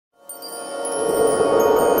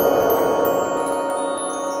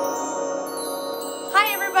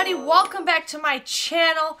welcome back to my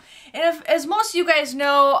channel. And as most of you guys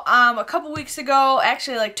know, a couple weeks ago,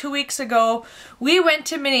 actually like 2 weeks ago, we went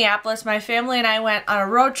to Minneapolis. My family and I went on a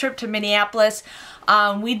road trip to Minneapolis.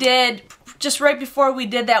 We did, just right before we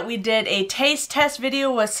did that, we did a taste test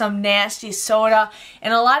video with some nasty soda,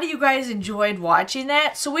 and a lot of you guys enjoyed watching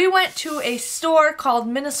that. So we went to a store called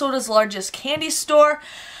Minnesota's Largest Candy Store.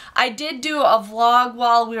 I did do a vlog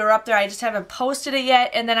while we were up there. I just haven't posted it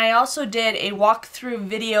yet. And then I also did a walkthrough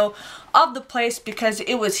video of the place because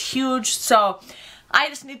it was huge. So I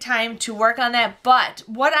just need time to work on that. But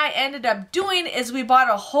what I ended up doing is we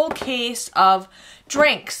bought a whole case of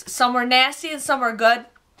drinks. Some were nasty and some were good.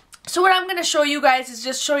 So what I'm going to show you guys is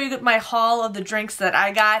just show you my haul of the drinks that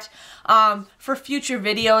I got for future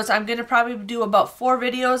videos. I'm going to probably do about 4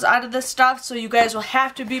 videos out of this stuff, so you guys will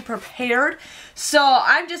have to be prepared. So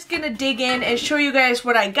I'm just going to dig in and show you guys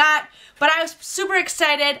what I got. But I was super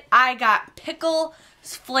excited. I got pickle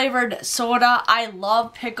flavored soda. I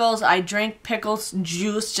love pickles. I drink pickles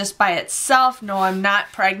juice just by itself. No, I'm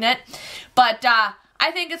not pregnant. But I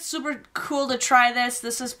think it's super cool to try this.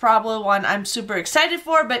 This is probably one I'm super excited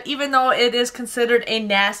for, but even though it is considered a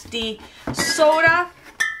nasty soda,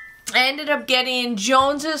 I ended up getting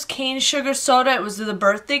Jones's cane sugar soda. It was the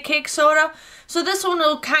birthday cake soda. So this one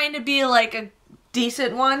will kind of be like a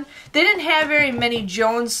decent one. They didn't have very many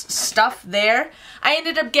Jones stuff there. I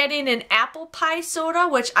ended up getting an apple pie soda,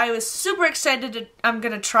 which I was super excited to, I'm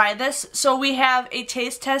going to try this. So we have a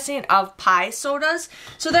taste testing of pie sodas.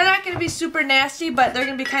 So they're not going to be super nasty, but they're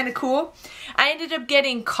going to be kind of cool. I ended up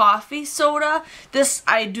getting coffee soda. This,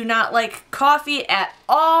 I do not like coffee at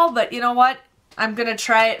all, but you know what? I'm going to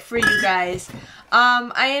try it for you guys.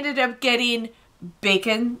 I ended up getting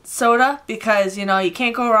bacon soda because, you know, you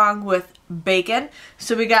can't go wrong with bacon.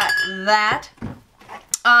 So we got that.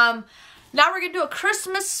 Now we're going to do a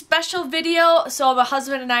Christmas special video. So my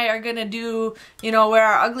husband and I are going to do, you know, wear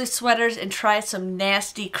our ugly sweaters and try some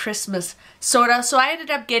nasty Christmas soda. So I ended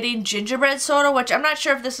up getting gingerbread soda, which I'm not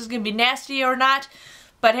sure if this is going to be nasty or not.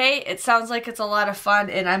 But hey, it sounds like it's a lot of fun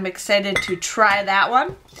and I'm excited to try that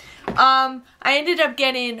one. I ended up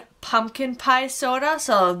getting pumpkin pie soda,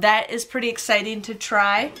 so that is pretty exciting to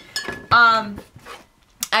try.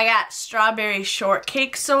 I got strawberry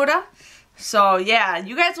shortcake soda. So yeah,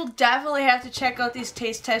 you guys will definitely have to check out these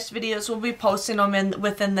taste test videos. We'll be posting them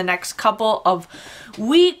within the next couple of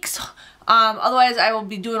weeks. Otherwise, I will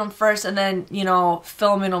be doing them first and then, you know,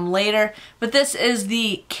 filming them later. But this is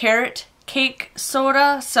the carrot cake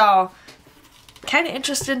soda, so kind of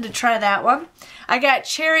interested to try that one. I got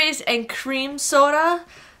cherries and cream soda.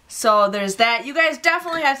 So there's that. You guys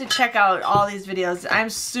definitely have to check out all these videos. I'm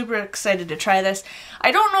super excited to try this.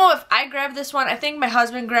 I don't know if I grabbed this one. I think my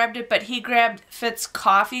husband grabbed it, but he grabbed Fitz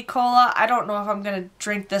Coffee Cola. I don't know if I'm going to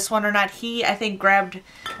drink this one or not. He, I think, grabbed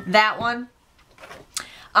that one.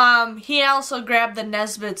 He also grabbed the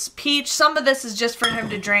Nesbitt's Peach. Some of this is just for him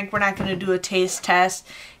to drink. We're not going to do a taste test.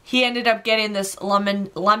 He ended up getting this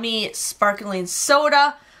lemmy sparkling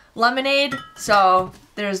soda, lemonade. So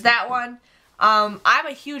there's that one. I'm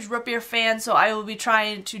a huge root beer fan, so I will be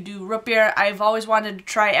trying to do root beer. I've always wanted to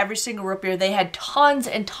try every single root beer. They had tons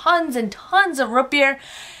and tons and tons of root beer.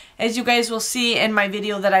 As you guys will see in my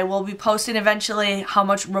video that I will be posting eventually how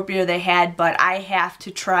much root beer they had, but I have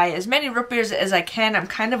to try as many root beers as I can. I'm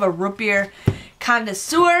kind of a root beer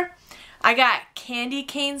connoisseur. I got candy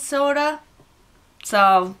cane soda,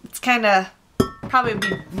 so it's kind of probably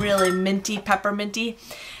be really minty, pepperminty.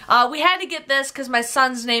 We had to get this because my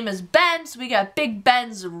son's name is Ben, so we got Big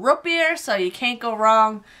Ben's root beer, so you can't go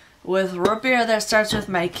wrong with root beer that starts with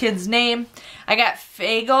my kid's name. I got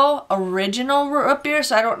Faygo original root beer,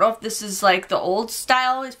 so I don't know if this is like the old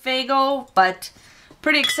style Faygo, but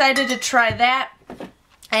pretty excited to try that.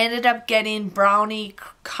 I ended up getting brownie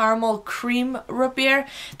caramel cream root beer.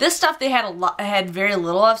 This stuff they had very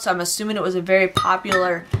little of, so I'm assuming it was a very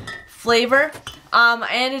popular flavor. I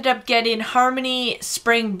ended up getting Harmony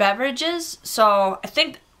Spring Beverages, so I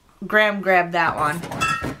think Graham grabbed that one.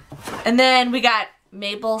 And then we got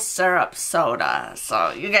maple syrup soda,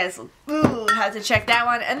 so you guys will have to check that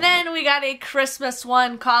one. And then we got a Christmas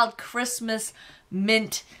one called Christmas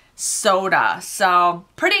Mint Soda, so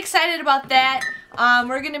pretty excited about that.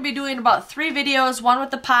 We're going to be doing about 3 videos, one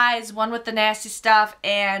with the pies, one with the nasty stuff,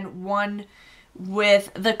 and one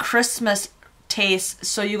with the Christmas taste.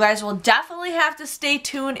 So you guys will definitely have to stay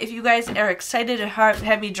tuned if you guys are excited to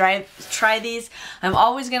have me try these. I'm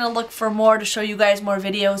always going to look for more to show you guys more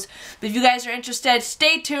videos. But if you guys are interested,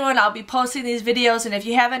 stay tuned. I'll be posting these videos, and if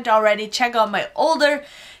you haven't already, check out my older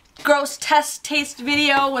gross test taste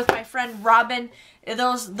video with my friend Robin.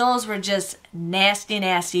 Those were just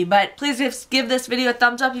nasty. But please give this video a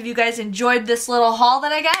thumbs up if you guys enjoyed this little haul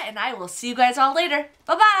that I got, and I will see you guys all later.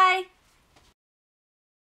 Bye-bye!